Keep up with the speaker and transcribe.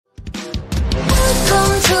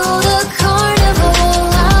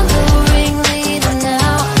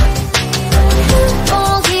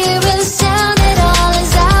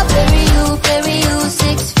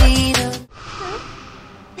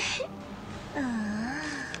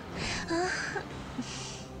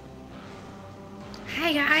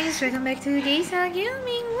Hi guys, welcome back to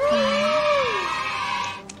GEISHAGAMING.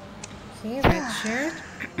 Okay, red shirt.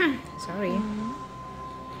 Sorry.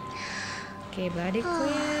 Okay, body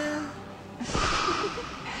clear.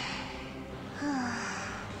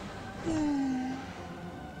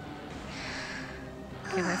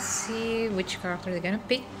 Okay, let's see which character they're gonna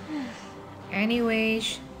pick. Anyway,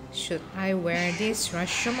 should I wear this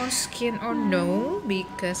Rashomon skin or no?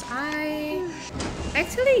 Because I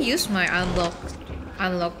actually use my unlock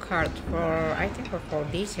card for, I think, for 4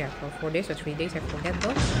 days. Yeah, for 4 days or 3 days, I forget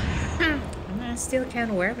though. And I still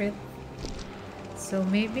can't wear it. So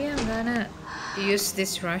maybe I'm gonna use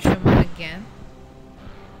this Rashomon again.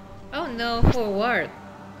 Oh no, forward.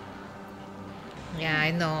 Yeah, I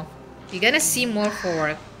know. You're gonna see more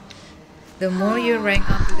forward. The more you rank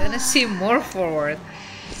up, you're gonna see more forward.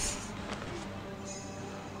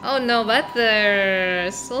 Oh no, butter!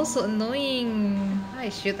 It's also annoying. Why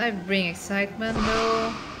should I bring excitement though?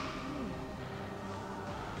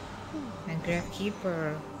 And grab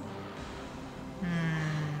keeper.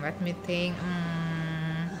 Let me think.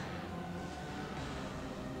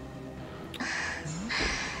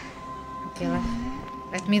 Okay,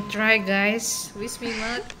 let me try, guys. Wish me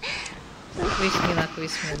luck. Wish me luck.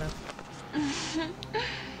 Wish me luck.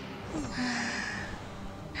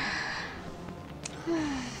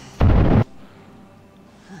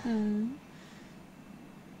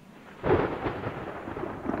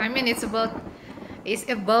 I mean, it's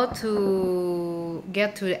about to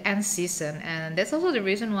get to the end season, and that's also the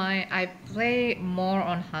reason why I play more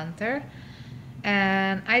on Hunter,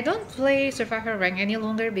 and I don't play Survivor rank any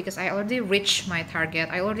longer because I already reached my target.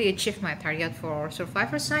 I already achieved my target for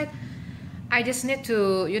Survivor side. I just need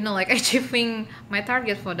to, like achieving my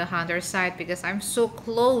target for the Hunter side because I'm so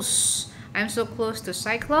close. I'm so close to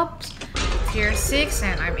Cyclops, tier 6,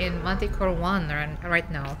 and I'm in Manticore 1 right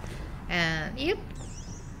now. And yep.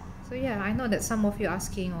 So yeah, I know that some of you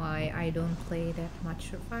asking why I don't play that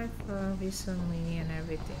much Survivor recently and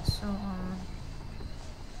everything. So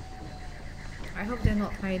I hope they're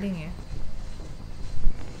not hiding it.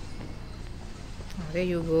 Oh, there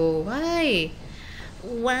you go. Why?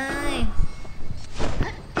 Why?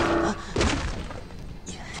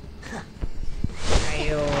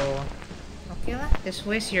 Ayo. Okay lah, just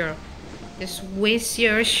waste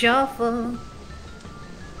your shuffle.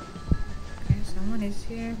 Okay, someone is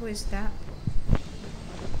here. Who is that?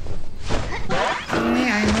 Okay,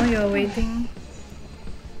 I know you're waiting.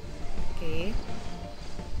 Okay.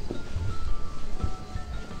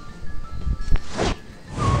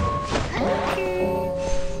 Okay.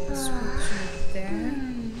 Let's put you there.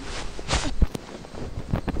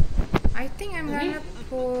 I think I'm gonna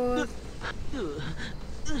put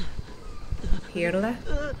here lah.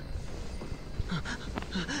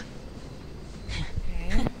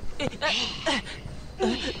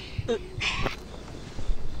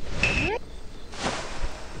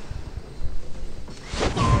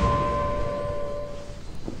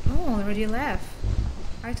 Oh, already left.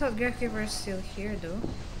 I thought Geisha was still here though.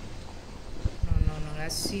 No.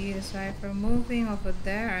 Let's see the cipher moving over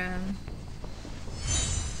there and.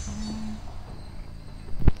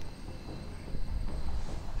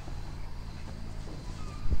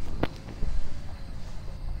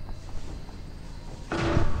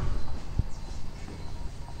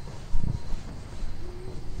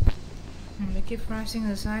 They keep rushing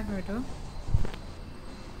the cipher though.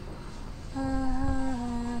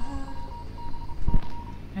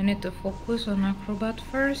 I need to focus on Acrobat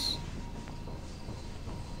first.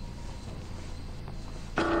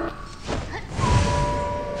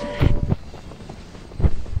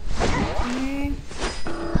 Okay.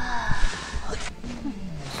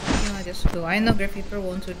 Just go. I know Graffer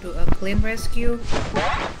wants to do a clean rescue.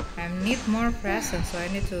 I need more presence, so I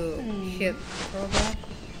need to hit Acrobat.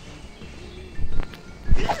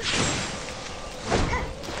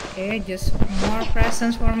 Okay, just more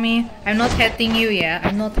presence for me. I'm not hating you, yeah.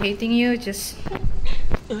 I'm not hating you, just.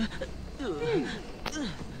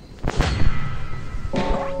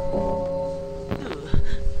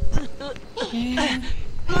 Okay.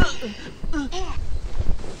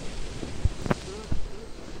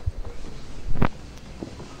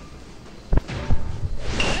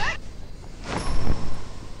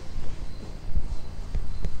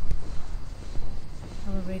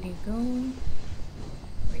 Already going.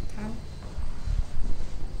 Wait, how?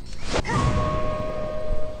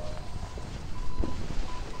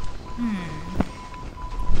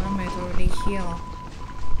 Mermaid already healed.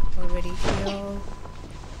 Already healed.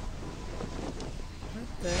 What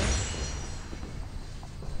the?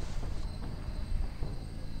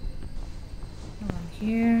 Come on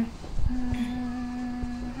here.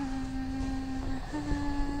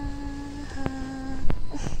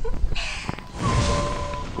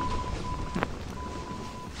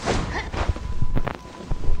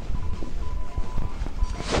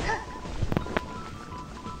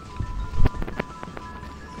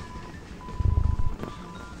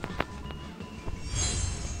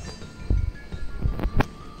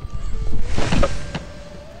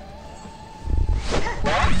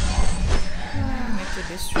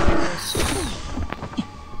 this trigger is...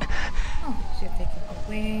 Oh, so you take it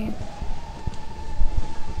away.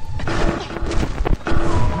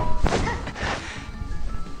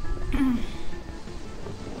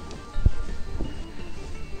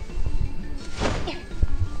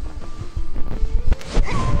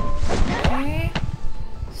 Okay.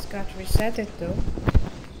 It's got reset it though.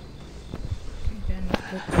 Okay, then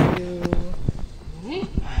put you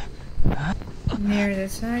near the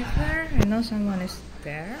cipher. I know someone is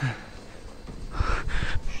there.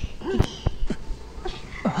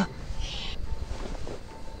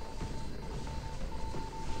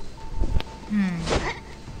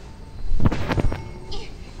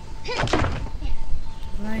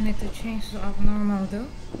 Do I need to change to abnormal though?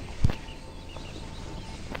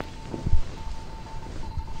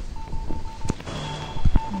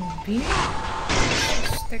 Maybe.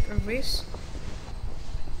 Let's take a risk.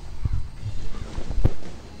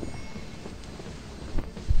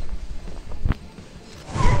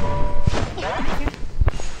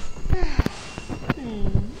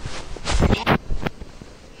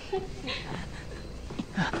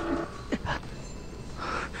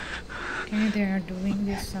 Okay, they are doing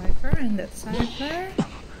this cipher and that cipher.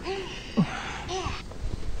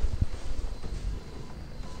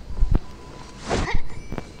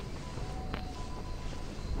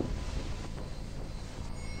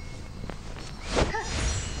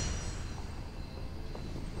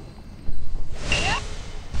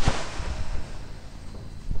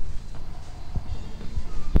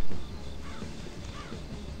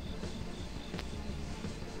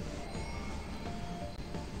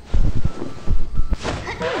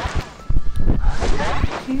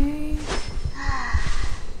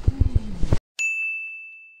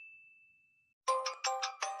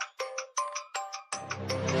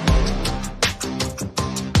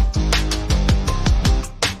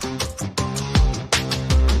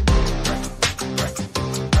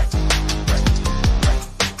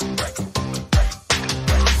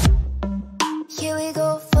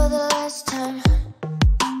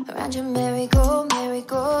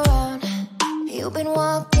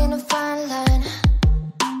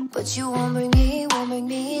 But you won't bring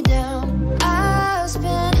me down. I've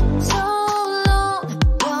spent so long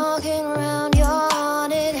walking around your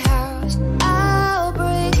haunted house. I'll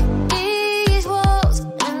break these walls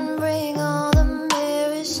and bring all the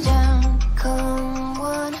mirrors down. Come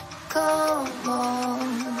on, come on.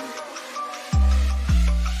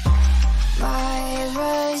 My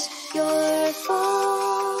rise, your fall.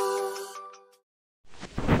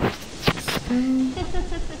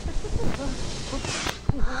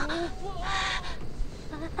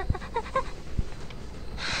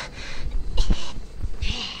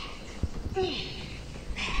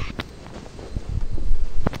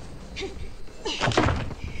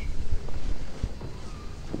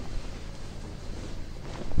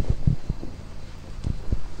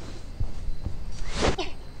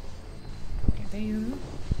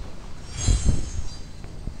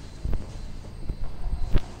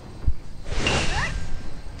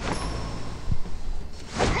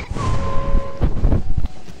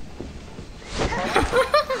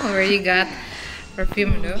 Already got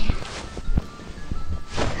perfume though.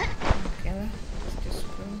 Okay, let's just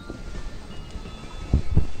go.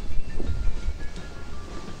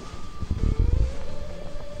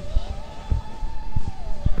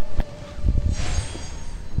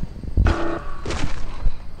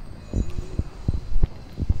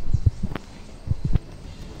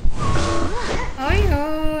 Oh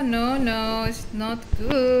yeah, no, it's not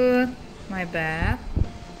good. My bad.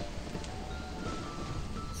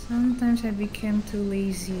 Sometimes I became too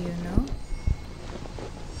lazy, you know?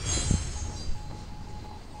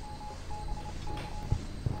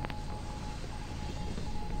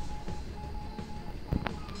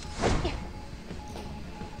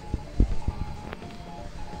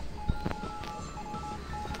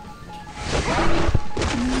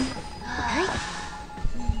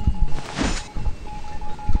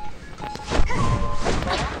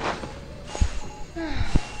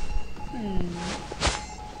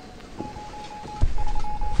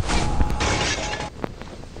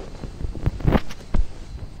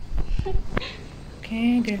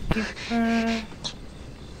 Okay, the keeper.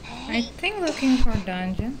 I think looking for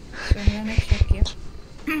dungeon. So I'm gonna check it.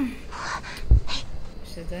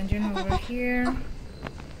 There's a dungeon over here.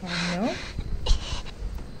 Or no?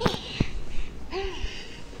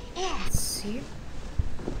 Let's see.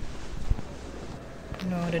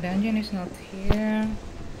 No, the dungeon is not here.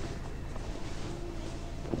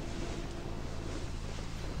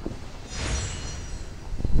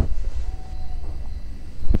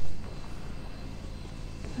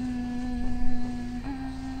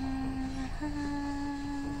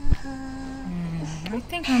 I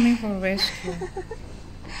think coming for rescue.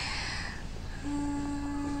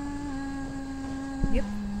 Yep.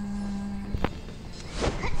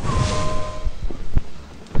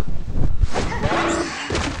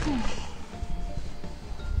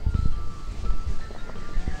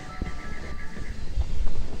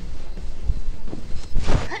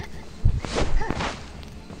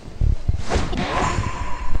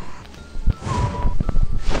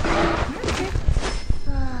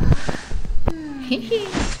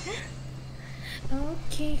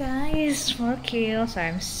 Okay guys, 4 kills.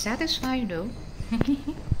 I'm satisfied though.